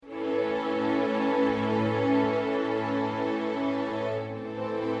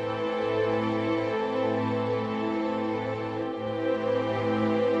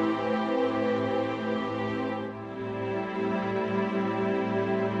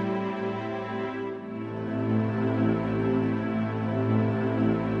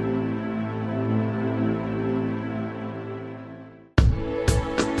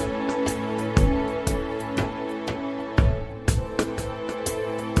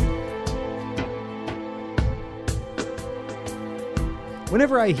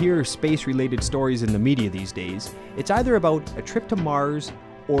Whenever I hear space-related stories in the media these days, it's either about a trip to Mars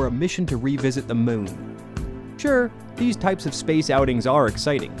or a mission to revisit the moon. Sure, these types of space outings are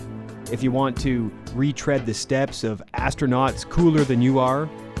exciting. If you want to retread the steps of astronauts cooler than you are,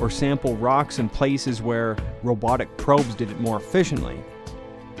 or sample rocks in places where robotic probes did it more efficiently.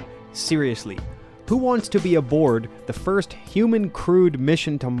 Seriously, who wants to be aboard the first human-crewed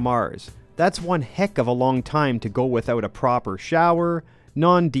mission to Mars? That's one heck of a long time to go without a proper shower,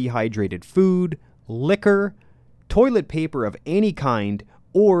 non-dehydrated food, liquor, toilet paper of any kind,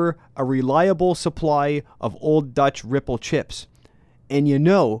 or a reliable supply of Old Dutch Ripple chips. And you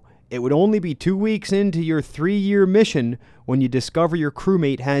know, it would only be 2 weeks into your 3-year mission when you discover your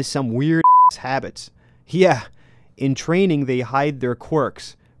crewmate has some weird-ass habits. Yeah, in training they hide their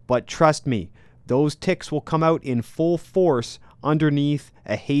quirks, but trust me, those tics will come out in full force underneath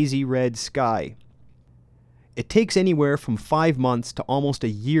a hazy red sky. It takes anywhere from 5 months to almost a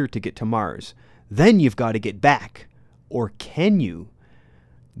year to get to Mars. Then you've got to get back. Or can you?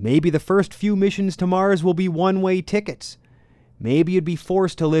 Maybe the first few missions to Mars will be one-way tickets. Maybe you'd be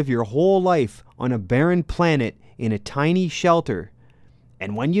forced to live your whole life on a barren planet in a tiny shelter.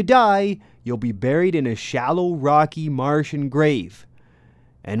 And when you die, you'll be buried in a shallow, rocky Martian grave.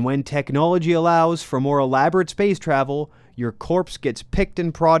 And when technology allows for more elaborate space travel, your corpse gets picked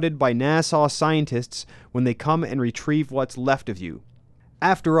and prodded by NASA scientists when they come and retrieve what's left of you.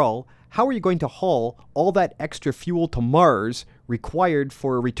 After all, how are you going to haul all that extra fuel to Mars required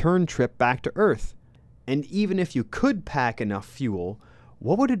for a return trip back to Earth? And even if you could pack enough fuel,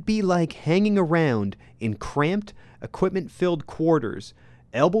 what would it be like hanging around in cramped, equipment-filled quarters,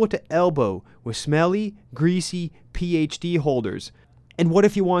 elbow to elbow with smelly, greasy PhD holders? And what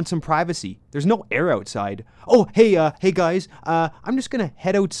if you want some privacy? There's no air outside. Oh, hey guys, I'm just gonna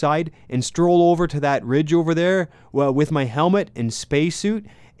head outside and stroll over to that ridge over there with my helmet and spacesuit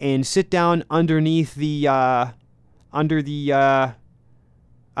and sit down under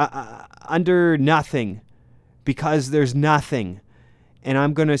nothing, because there's nothing. And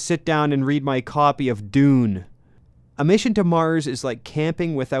I'm gonna sit down and read my copy of Dune. A mission to Mars is like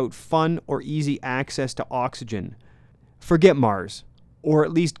camping without fun or easy access to oxygen. Forget Mars. Or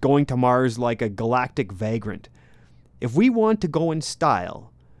at least going to Mars like a galactic vagrant. If we want to go in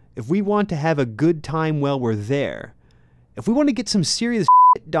style, if we want to have a good time while we're there, if we want to get some serious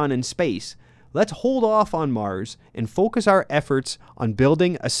shit done in space, let's hold off on Mars and focus our efforts on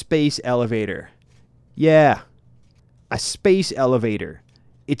building a space elevator. Yeah, a space elevator.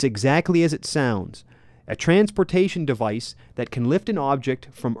 It's exactly as it sounds. A transportation device that can lift an object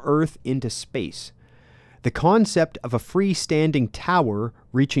from Earth into space. The concept of a freestanding tower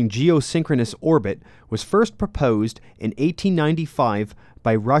reaching geosynchronous orbit was first proposed in 1895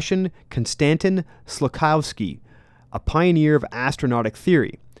 by Russian Konstantin Tsiolkovsky, a pioneer of astronautic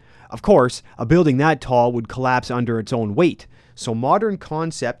theory. Of course, a building that tall would collapse under its own weight, so modern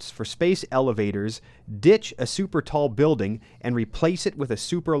concepts for space elevators ditch a super tall building and replace it with a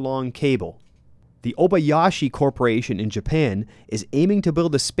super long cable. The Obayashi Corporation in Japan is aiming to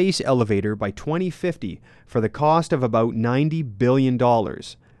build a space elevator by 2050 for the cost of about $90 billion.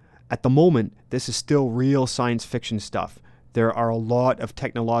 At the moment, this is still real science fiction stuff. There are a lot of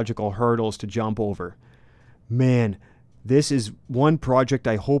technological hurdles to jump over. Man, this is one project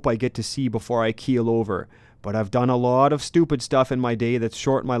I hope I get to see before I keel over, but I've done a lot of stupid stuff in my day that's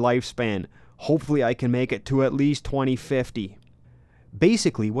shortened my lifespan. Hopefully I can make it to at least 2050.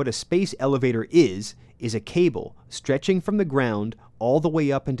 Basically, what a space elevator is a cable stretching from the ground all the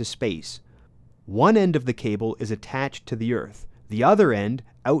way up into space. One end of the cable is attached to the Earth. The other end,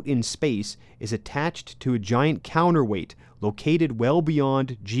 out in space, is attached to a giant counterweight located well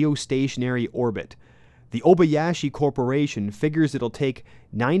beyond geostationary orbit. The Obayashi Corporation figures it'll take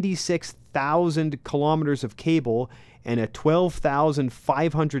 96,000 kilometers of cable and a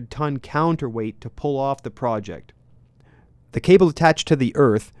 12,500-ton counterweight to pull off the project. The cable attached to the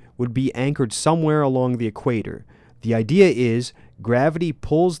Earth would be anchored somewhere along the equator. The idea is gravity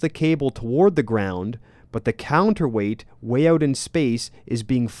pulls the cable toward the ground, but the counterweight way out in space is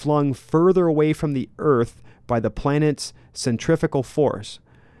being flung further away from the Earth by the planet's centrifugal force.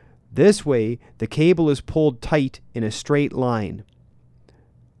 This way, the cable is pulled tight in a straight line.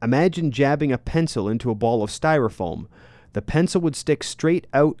 Imagine jabbing a pencil into a ball of styrofoam. The pencil would stick straight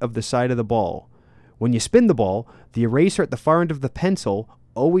out of the side of the ball. When you spin the ball, the eraser at the far end of the pencil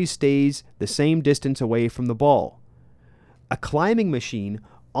always stays the same distance away from the ball. A climbing machine,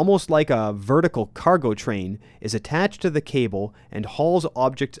 almost like a vertical cargo train, is attached to the cable and hauls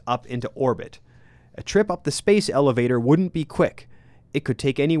objects up into orbit. A trip up the space elevator wouldn't be quick. It could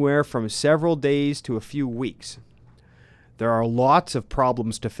take anywhere from several days to a few weeks. There are lots of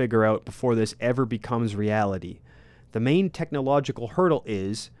problems to figure out before this ever becomes reality. The main technological hurdle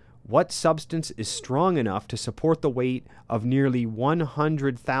is, what substance is strong enough to support the weight of nearly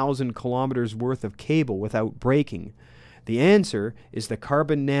 100,000 kilometers worth of cable without breaking? The answer is the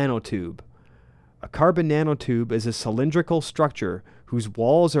carbon nanotube. A carbon nanotube is a cylindrical structure whose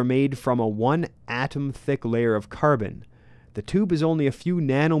walls are made from a 1-atom thick layer of carbon. The tube is only a few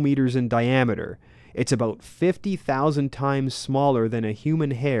nanometers in diameter. It's about 50,000 times smaller than a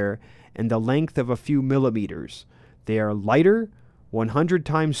human hair and the length of a few millimeters. They are lighter, 100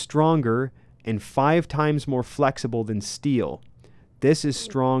 times stronger, and 5 times more flexible than steel. This is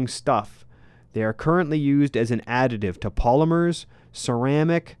strong stuff. They are currently used as an additive to polymers,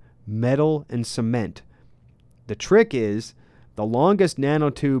 ceramic, metal, and cement. The trick is, the longest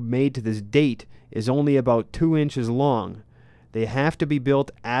nanotube made to this date is only about 2 inches long. They have to be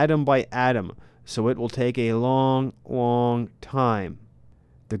built atom by atom, so it will take a long, long time.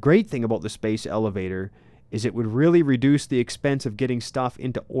 The great thing about the space elevator is it would really reduce the expense of getting stuff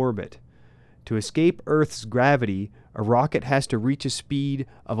into orbit. To escape Earth's gravity, a rocket has to reach a speed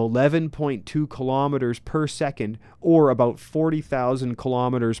of 11.2 kilometers per second, or about 40,000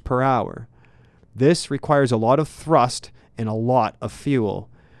 kilometers per hour. This requires a lot of thrust and a lot of fuel.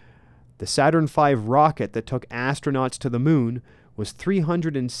 The Saturn V rocket that took astronauts to the moon was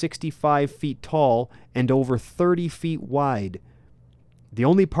 365 feet tall and over 30 feet wide. The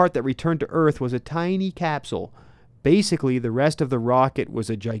only part that returned to Earth was a tiny capsule. Basically, the rest of the rocket was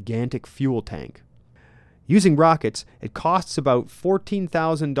a gigantic fuel tank. Using rockets, it costs about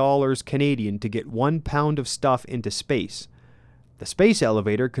 $14,000 Canadian to get 1 pound of stuff into space. The space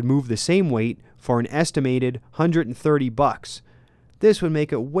elevator could move the same weight for an estimated $130. This would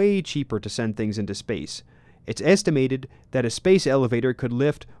make it way cheaper to send things into space. It's estimated that a space elevator could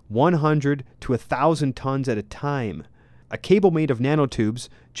lift 100 to 1,000 tons at a time. A cable made of nanotubes,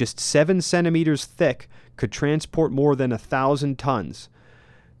 just 7 centimeters thick, could transport more than 1,000 tons.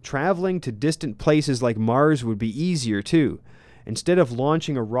 Traveling to distant places like Mars would be easier too. Instead of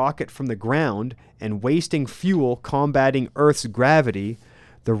launching a rocket from the ground and wasting fuel combating Earth's gravity,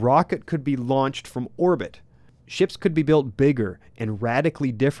 the rocket could be launched from orbit. Ships could be built bigger and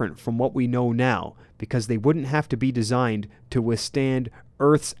radically different from what we know now, because they wouldn't have to be designed to withstand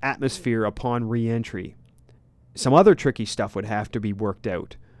Earth's atmosphere upon re-entry. Some other tricky stuff would have to be worked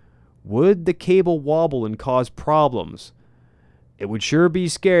out. Would the cable wobble and cause problems? It would sure be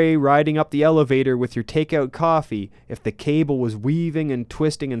scary riding up the elevator with your takeout coffee if the cable was weaving and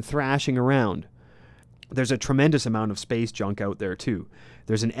twisting and thrashing around. There's a tremendous amount of space junk out there too.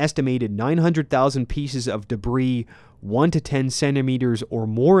 There's an estimated 900,000 pieces of debris 1 to 10 centimeters or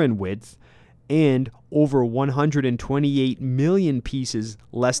more in width, and over 128 million pieces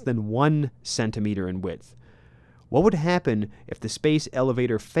less than 1 centimeter in width. What would happen if the space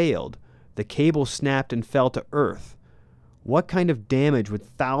elevator failed, the cable snapped and fell to Earth? What kind of damage would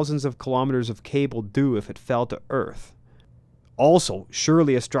thousands of kilometers of cable do if it fell to Earth? Also,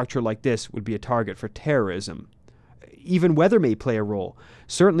 surely a structure like this would be a target for terrorism. Even weather may play a role.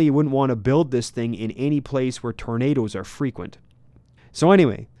 Certainly you wouldn't want to build this thing in any place where tornadoes are frequent. So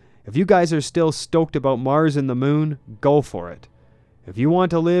anyway, if you guys are still stoked about Mars and the moon, go for it. If you want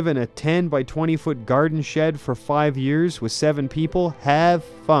to live in a 10 by 20 foot garden shed for 5 years with 7 people, have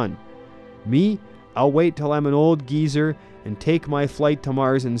fun. Me, I'll wait till I'm an old geezer and take my flight to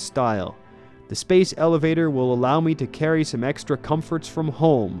Mars in style. The space elevator will allow me to carry some extra comforts from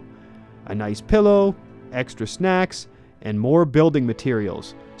home. A nice pillow, extra snacks, and more building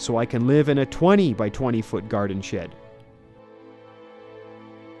materials, so I can live in a 20 by 20 foot garden shed.